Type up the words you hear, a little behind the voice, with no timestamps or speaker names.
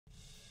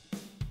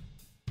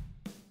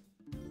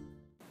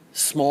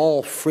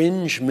small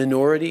fringe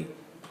minority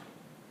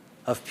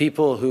of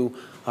people who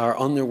are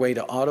on their way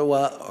to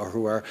Ottawa or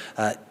who are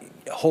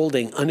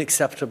holding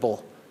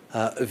unacceptable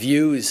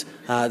views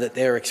that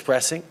they're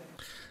expressing.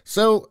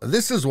 So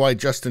this is why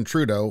Justin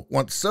Trudeau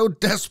wants so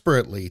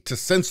desperately to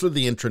censor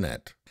the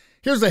internet.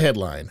 Here's a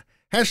headline.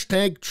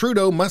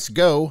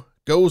 #TrudeauMustGo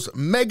goes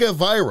mega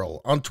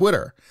viral on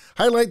Twitter.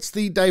 Highlights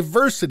the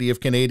diversity of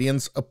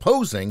Canadians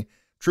opposing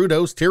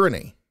Trudeau's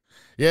tyranny.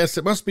 Yes,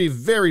 it must be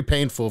very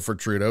painful for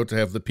Trudeau to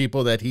have the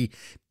people that he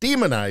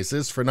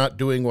demonizes for not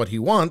doing what he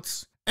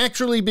wants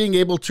actually being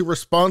able to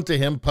respond to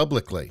him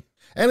publicly.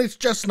 And it's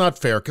just not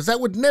fair, because that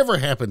would never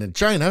happen in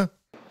China.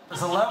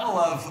 There's a level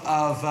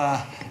of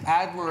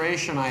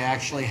admiration I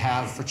actually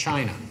have for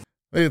China.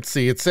 Let's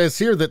see, it says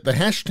here that the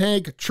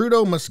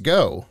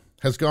 #TrudeauMustGo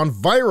has gone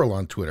viral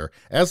on Twitter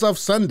as of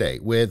Sunday,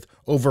 with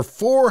over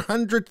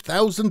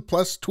 400,000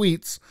 plus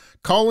tweets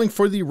calling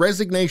for the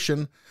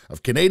resignation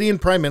of Canadian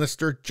Prime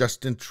Minister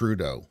Justin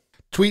Trudeau.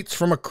 Tweets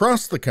from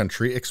across the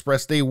country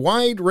expressed a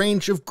wide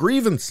range of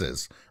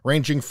grievances,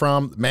 ranging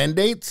from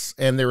mandates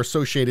and their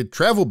associated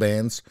travel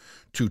bans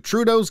to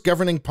Trudeau's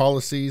governing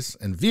policies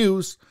and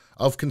views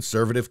of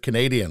conservative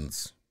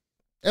Canadians.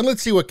 And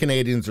let's see what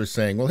Canadians are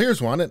saying. Well,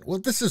 here's one. Well,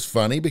 this is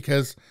funny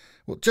because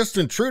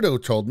Justin Trudeau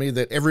told me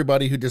that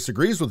everybody who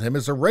disagrees with him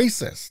is a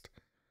racist.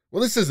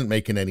 Well, this isn't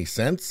making any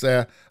sense.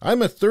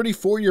 I'm a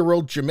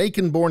 34-year-old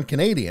Jamaican-born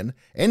Canadian,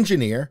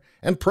 engineer,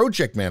 and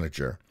project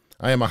manager.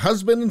 I am a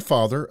husband and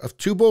father of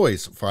 2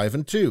 boys, 5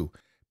 and 2.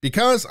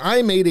 Because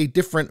I made a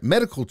different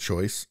medical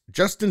choice,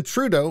 Justin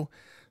Trudeau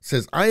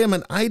says I am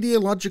an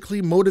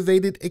ideologically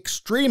motivated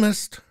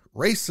extremist,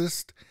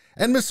 racist,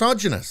 and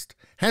misogynist.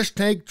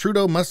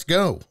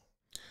 #TrudeauMustGo.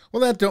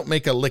 Well, that don't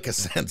make a lick of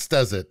sense,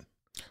 does it?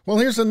 Well,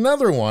 here's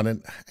another one,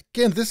 and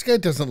again, this guy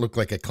doesn't look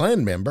like a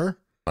Klan member.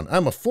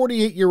 I'm a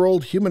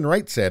 48-year-old human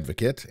rights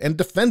advocate and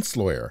defense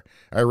lawyer.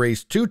 I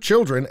raised 2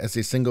 children as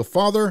a single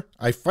father.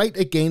 I fight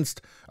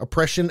against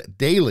oppression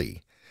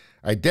daily.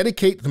 I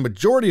dedicate the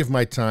majority of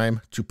my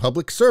time to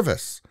public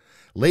service.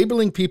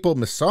 Labeling people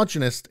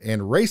misogynist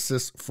and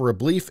racist for a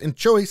belief in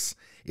choice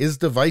is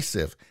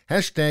divisive.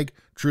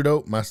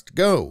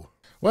 #TrudeauMustGo.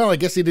 Well, I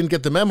guess he didn't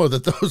get the memo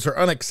that those are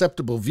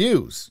unacceptable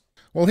views.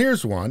 Well,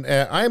 here's one.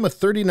 I am a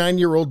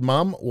 39-year-old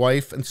mom,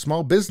 wife, and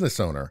small business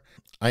owner.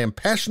 I am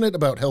passionate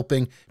about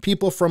helping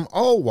people from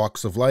all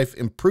walks of life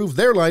improve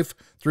their life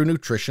through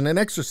nutrition and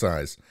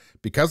exercise.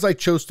 Because I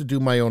chose to do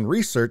my own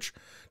research,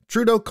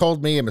 Trudeau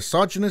called me a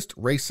misogynist,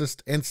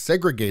 racist, and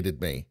segregated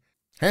me.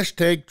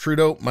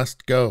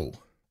 #TrudeauMustGo.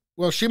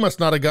 Well, she must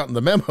not have gotten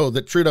the memo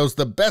that Trudeau's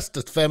the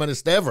bestest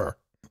feminist ever.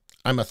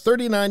 I'm a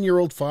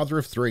 39-year-old father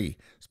of 3,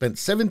 spent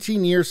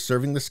 17 years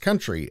serving this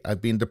country.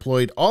 I've been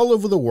deployed all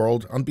over the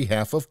world on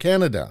behalf of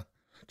Canada.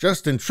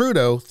 Justin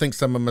Trudeau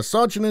thinks I'm a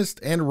misogynist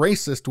and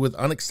racist with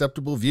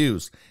unacceptable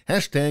views.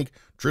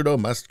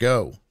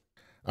 #TrudeauMustGo.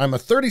 I'm a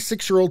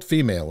 36-year-old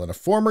female and a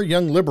former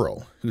young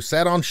liberal who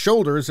sat on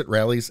shoulders at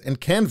rallies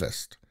and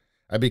canvassed.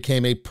 I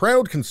became a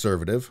proud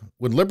conservative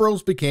when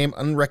liberals became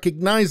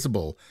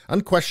unrecognizable,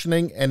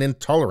 unquestioning, and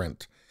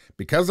intolerant.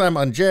 Because I'm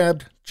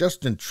unjabbed,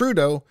 Justin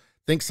Trudeau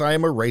thinks I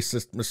am a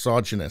racist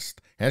misogynist.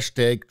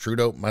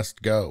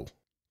 #TrudeauMustGo.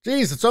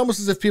 Geez, it's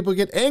almost as if people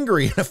get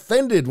angry and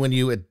offended when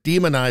you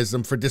demonize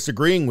them for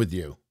disagreeing with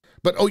you.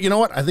 But, oh, you know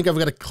what? I think I've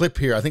got a clip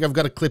here.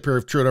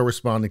 of Trudeau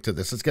responding to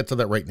this. Let's get to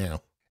that right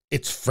now.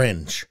 It's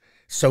fringe.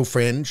 So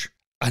fringe.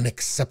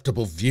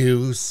 Unacceptable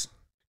views.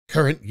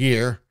 Current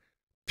year.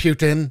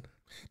 Putin.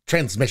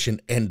 Transmission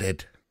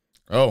ended.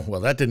 Oh,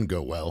 well, that didn't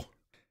go well.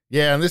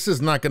 Yeah, and this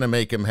is not going to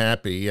make him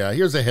happy.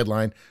 Here's a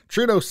headline.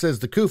 Trudeau says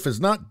the COOF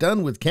is not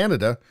done with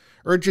Canada,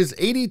 urges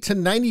 80 to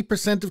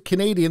 90% of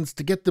Canadians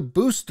to get the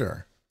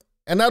booster.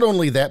 And not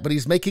only that, but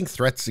he's making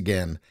threats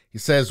again. He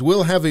says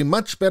we'll have a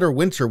much better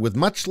winter with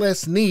much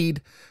less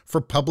need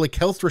for public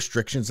health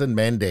restrictions and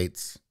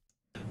mandates.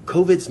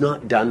 COVID's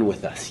not done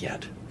with us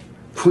yet.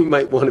 We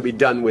might want to be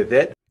done with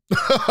it.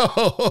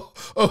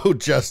 Oh,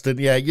 Justin,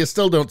 yeah, you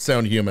still don't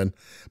sound human.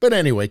 But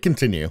anyway,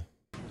 continue.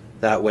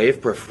 That way,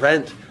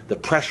 prevent the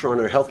pressure on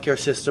our healthcare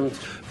systems,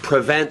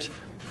 prevent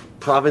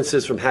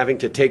provinces from having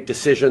to take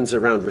decisions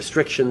around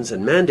restrictions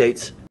and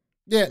mandates.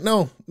 Yeah,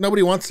 no,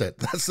 nobody wants it.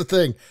 That's the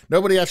thing.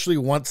 Nobody actually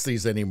wants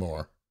these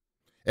anymore.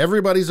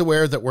 Everybody's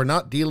aware that we're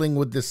not dealing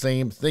with the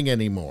same thing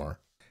anymore.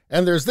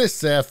 And there's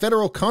this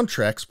federal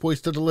contracts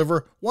poised to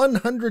deliver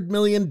 100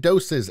 million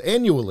doses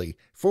annually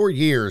for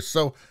years.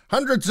 So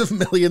hundreds of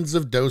millions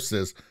of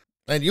doses.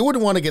 And you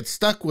wouldn't want to get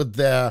stuck with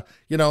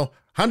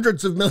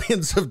hundreds of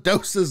millions of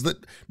doses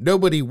that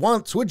nobody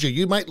wants, would you?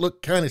 You might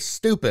look kind of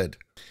stupid.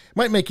 It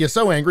might make you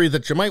so angry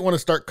that you might want to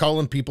start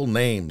calling people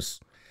names.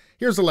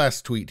 Here's the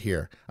last tweet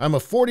here. I'm a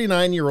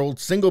 49-year-old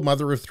single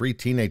mother of 3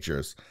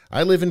 teenagers.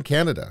 I live in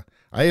Canada.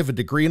 I have a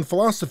degree in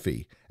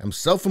philosophy. I'm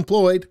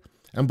self-employed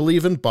and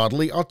believe in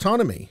bodily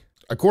autonomy.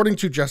 According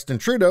to Justin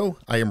Trudeau,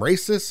 I am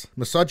racist,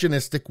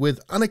 misogynistic with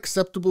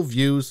unacceptable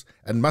views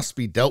and must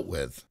be dealt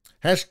with.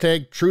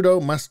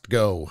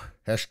 #TrudeauMustGo.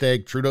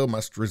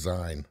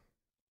 #TrudeauMustResign.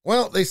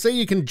 Well, they say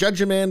you can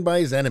judge a man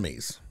by his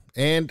enemies.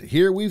 And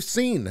here we've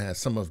seen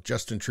some of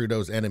Justin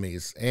Trudeau's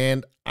enemies,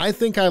 and I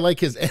think I like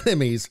his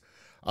enemies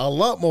a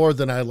lot more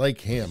than I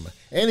like him.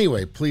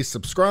 Anyway, please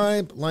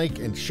subscribe, like,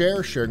 and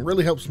share. Sharing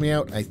really helps me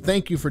out. I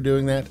thank you for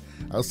doing that.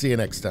 I'll see you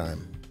next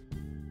time.